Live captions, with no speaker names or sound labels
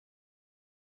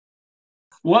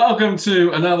Welcome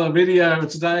to another video.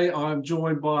 Today I'm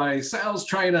joined by Sales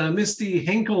Trainer Misty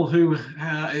Henkel, who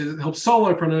helps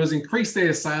solopreneurs increase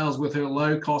their sales with her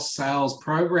low-cost sales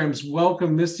programs.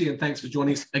 Welcome, Misty, and thanks for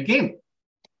joining us again.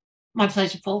 My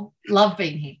pleasure, Paul. Love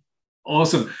being here.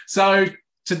 Awesome. So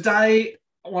today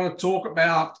I want to talk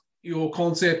about your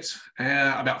concept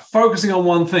about focusing on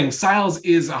one thing. Sales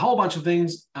is a whole bunch of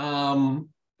things.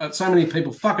 But so many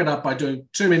people fuck it up by doing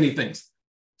too many things.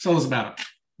 Tell us about it.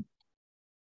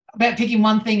 About picking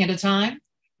one thing at a time.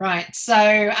 Right. So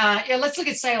let's look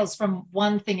at sales from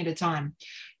one thing at a time.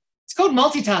 It's called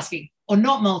multitasking or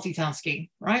not multitasking,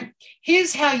 right?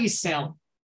 Here's how you sell.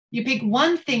 You pick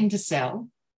one thing to sell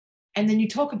and then you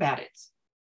talk about it.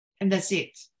 And that's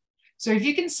it. So if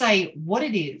you can say what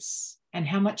it is and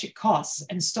how much it costs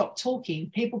and stop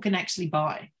talking, people can actually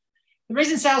buy. The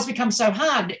reason sales become so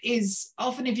hard is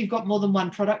often if you've got more than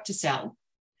one product to sell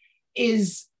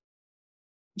is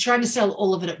trying to sell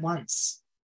all of it at once.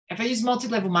 If I use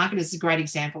multi-level marketers as a great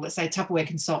example, let's say a Tupperware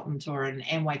consultant or an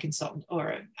Amway consultant or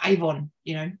an Avon,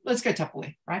 let's go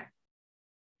Tupperware, right?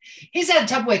 Here's how a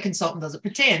Tupperware consultant does it.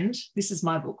 Pretend this is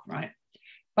my book, right?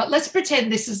 But let's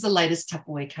pretend this is the latest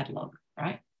Tupperware catalog,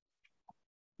 right?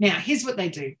 Now, here's what they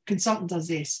do. Consultant does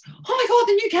this. Oh my God,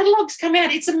 the new catalog's come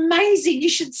out. It's amazing. You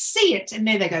should see it. And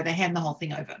there they go. They hand the whole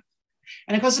thing over.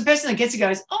 And of course, the person that gets it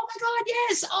goes, oh my God,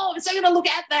 yes. Oh, so I'm going to look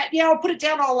at that. Yeah, I'll put it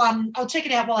down. I'll check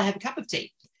it out while I have a cup of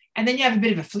tea. And then you have a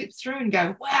bit of a flip through and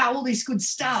go, wow, all this good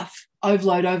stuff.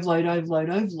 Overload, overload, overload,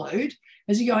 overload.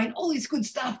 As you're going, all this good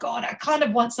stuff. God, I kind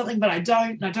of want something, but I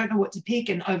don't. And I don't know what to pick.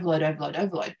 And overload, overload,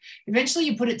 overload. Eventually,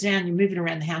 you put it down. You move it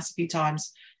around the house a few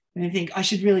times. And you think, I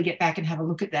should really get back and have a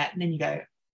look at that. And then you go,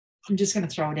 I'm just going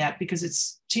to throw it out because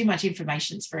it's too much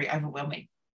information. It's very overwhelming.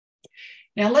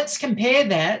 Now, let's compare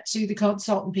that to the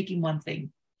consultant picking one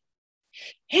thing.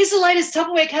 Here's the latest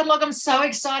Tupperware catalog. I'm so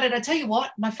excited. I tell you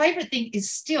what, my favorite thing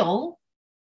is still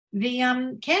the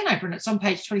can opener. It's on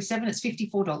page 27. It's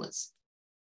 $54.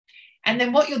 And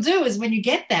then what you'll do is when you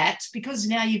get that, because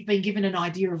now you've been given an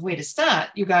idea of where to start,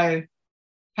 you go,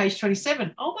 page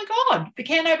 27. Oh, my God, the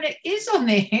can opener is on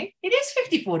there. It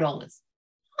is $54.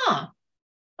 Huh.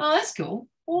 Oh, that's cool.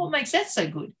 Well, what makes that so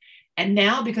good? And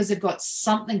now because they've got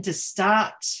something to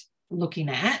start looking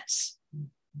at,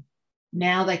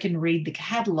 now they can read the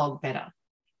catalog better.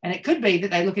 And it could be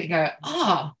that they look at it and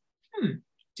go,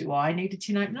 do I need a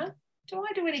tin opener? Do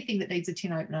I do anything that needs a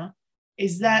tin opener?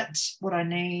 Is that what I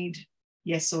need?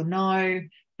 Yes or no?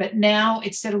 But now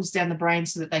it settles down the brain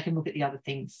so that they can look at the other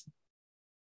things.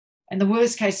 And the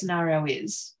worst case scenario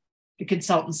is the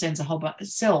consultant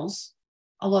sells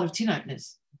a lot of tin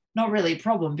openers. Not really a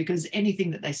problem because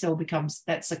anything that they sell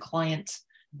that's a client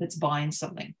that's buying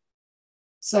something.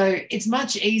 So it's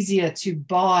much easier to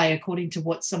buy according to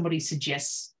what somebody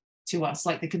suggests to us,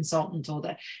 like the consultant or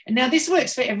that. And now this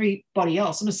works for everybody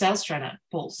else. I'm a sales trainer,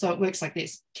 Paul, so it works like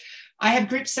this. I have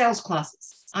group sales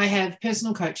classes. I have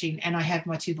personal coaching and I have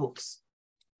my 2 books.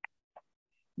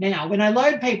 Now, when I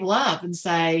load people up and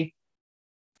say,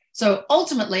 so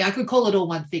ultimately, I could call it all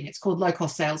one thing. It's called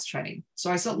low-cost sales training.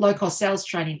 So I sell low-cost sales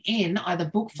training in either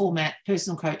book format,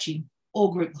 personal coaching,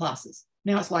 or group classes.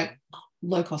 Now it's like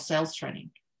low-cost sales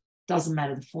training. Doesn't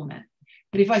matter the format.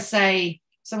 But if I say,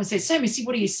 someone says, so Missy,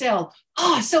 what do you sell?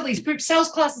 Oh, I sell these group sales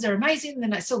classes. They're amazing. And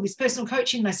then I sell this personal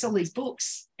coaching and I sell these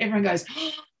books. Everyone goes,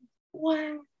 oh,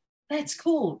 wow, that's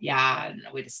cool. Yeah, I don't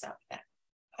know where to start with that.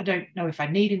 I don't know if I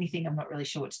need anything. I'm not really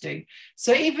sure what to do.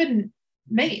 So even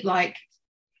me,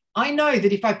 I know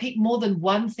that if I pick more than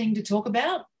one thing to talk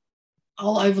about,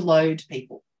 I'll overload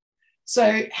people.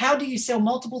 So how do you sell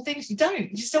multiple things? You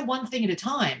don't. You just sell one thing at a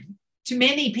time to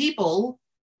many people,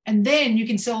 and then you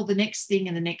can sell the next thing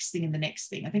and the next thing and the next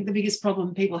thing. I think the biggest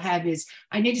problem people have is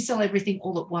I need to sell everything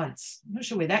all at once. I'm not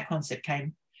sure where that concept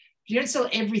came. You don't sell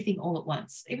everything all at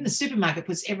once. Even the supermarket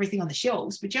puts everything on the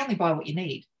shelves, but you only buy what you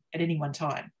need at any one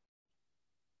time.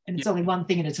 And it's only one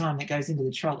thing at a time that goes into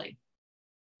the trolley.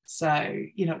 So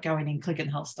you're not going in, click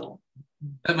and whole store.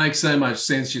 That makes so much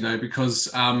sense, because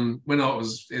when I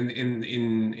was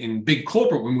in big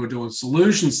corporate, when we were doing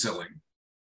solution selling,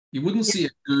 you wouldn't see a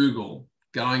Google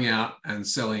going out and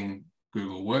selling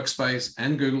Google Workspace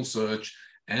and Google Search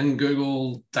and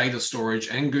Google Data Storage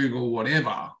and Google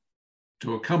whatever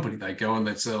to a company. They go and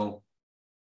they sell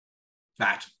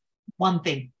that. One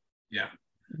thing. Yeah.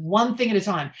 One thing at a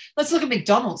time. Let's look at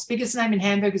McDonald's, biggest name in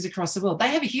hamburgers across the world.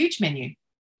 They have a huge menu,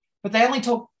 but they only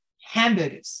talk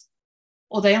hamburgers,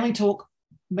 or they only talk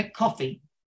McCoffee,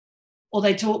 or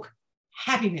they talk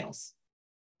Happy Meals,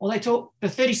 or they talk the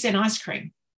 30-cent ice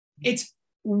cream. It's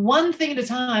one thing at a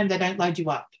time. They don't load you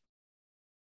up.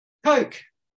 Coke,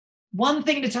 one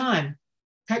thing at a time.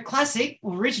 Coke Classic,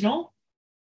 original,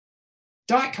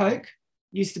 Diet Coke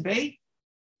used to be,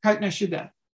 Coke no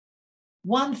sugar.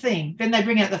 One thing. Then they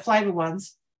bring out the flavor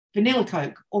ones, vanilla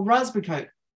Coke or raspberry Coke.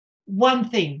 One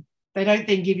thing. They don't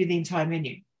then give you the entire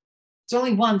menu. It's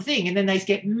only one thing, and then they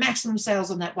get maximum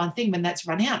sales on that one thing. When that's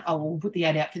run out, oh, we'll put the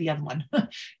ad out for the other one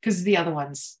because the other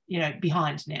one's,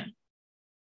 behind now.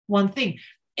 One thing.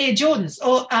 Air Jordans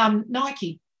or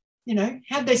Nike,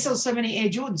 how'd they sell so many Air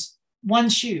Jordans? One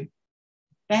shoe.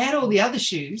 They had all the other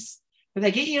shoes, but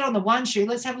they get you on the one shoe.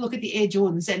 Let's have a look at the Air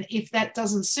Jordans. And if that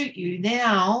doesn't suit you,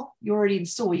 now you're already in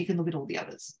store. You can look at all the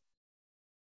others.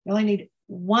 You only need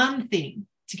one thing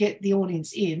to get the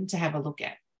audience in to have a look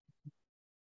at.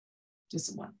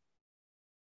 Just one.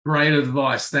 Great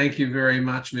advice. Thank you very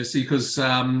much, Misty, because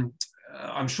I'm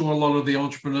sure a lot of the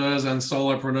entrepreneurs and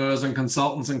solopreneurs and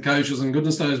consultants and coaches and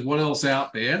goodness knows what else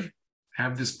out there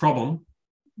have this problem.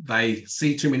 They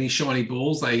see too many shiny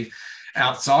balls. They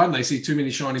see too many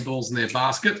shiny balls in their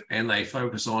basket, and they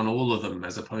focus on all of them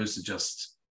as opposed to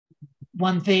just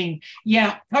one thing.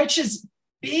 Yeah, coaches,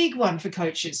 big one for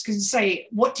coaches, because you say,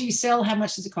 what do you sell? How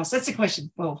much does it cost? That's the question.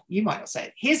 Well, you might not say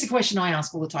it. Here's the question I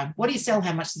ask all the time. What do you sell?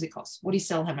 How much does it cost? What do you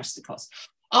sell? How much does it cost?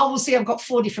 Oh, we'll see. I've got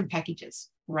 4 different packages.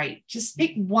 Great. Just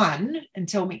pick one and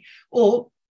tell me.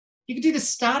 Or you could do the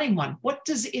starting one. What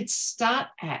does it start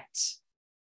at?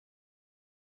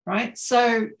 Right?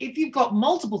 So if you've got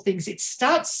multiple things, it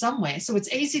starts somewhere. So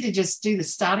it's easy to just do the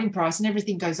starting price and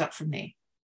everything goes up from there.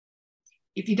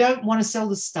 If you don't want to sell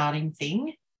the starting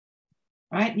thing,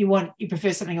 right, you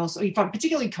prefer something else, or you find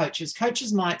particularly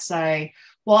coaches might say,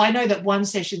 well, I know that one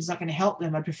session is not going to help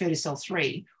them. I prefer to sell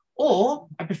 3, or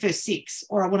I prefer 6,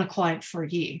 or I want a client for a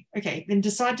year. Okay, then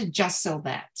decide to just sell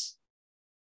that.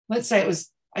 Let's say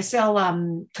I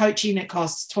sell coaching that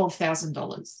costs $12,000.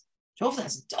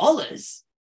 $12,000?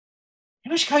 How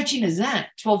much coaching is that?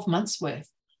 12 months worth.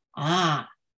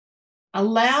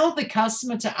 Allow the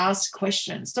customer to ask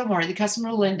questions. Don't worry, the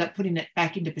customer will end up putting it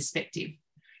back into perspective.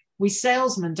 We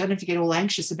salesmen don't have to get all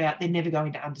anxious about they're never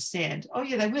going to understand. Oh,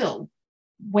 yeah, they will.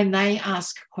 When they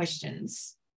ask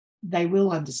questions, they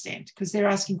will understand because they're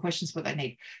asking questions what they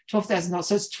need. $12,000.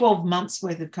 So it's 12 months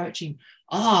worth of coaching.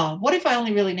 What if I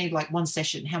only really need like one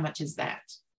session? How much is that?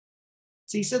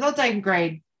 See, so they'll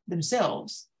downgrade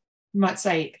themselves. You might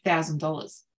say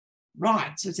 $1,000.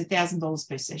 Right. So it's $1,000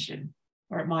 per session.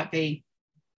 Or it might be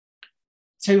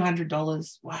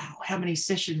 $200. Wow. How many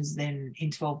sessions then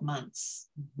in 12 months?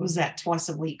 Was that twice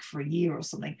a week for a year or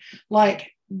something?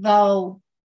 Like they'll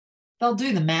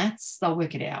do the maths. They'll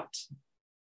work it out.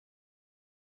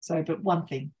 So, but one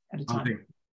thing at a time.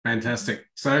 Fantastic.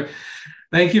 So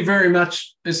thank you very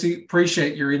much, Misty.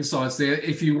 Appreciate your insights there.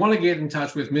 If you want to get in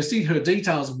touch with Misty, her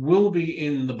details will be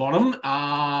in the bottom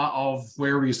of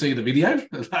wherever you see the video in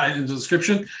the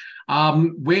description.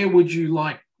 Where's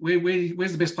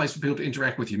the best place for people to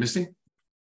interact with you, Misty?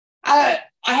 I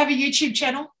have a YouTube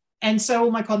channel, and so all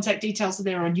my contact details are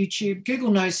there on YouTube. Google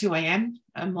knows who I am.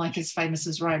 I'm like as famous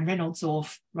as Ryan Reynolds, or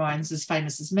Ryan's as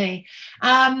famous as me.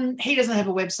 He doesn't have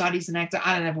a website. He's an actor.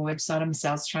 I don't have a website. I'm a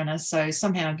sales trainer. So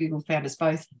somehow Google found us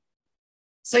both.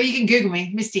 So you can Google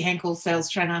me, Misty Henkel, sales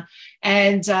trainer,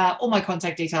 and all my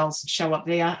contact details show up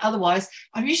there. Otherwise,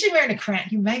 I'm usually wearing a crown.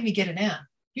 You made me get it out.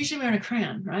 Usually wearing a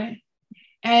crown, right?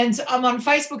 And I'm on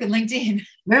Facebook and LinkedIn.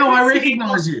 Now I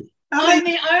recognize you. I'm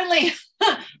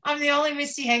the only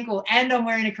Misty Henkel, and I'm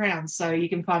wearing a crown. So you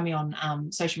can find me on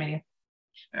social media.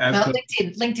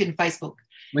 LinkedIn, Facebook.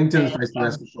 LinkedIn and Facebook,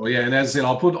 that's for sure. Yeah, and as I said,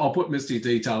 I'll put Misty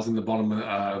details in the bottom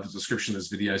of the description of this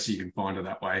video so you can find her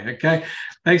that way. Okay.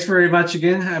 Thanks very much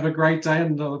again. Have a great day,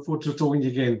 and I look forward to talking to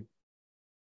you again.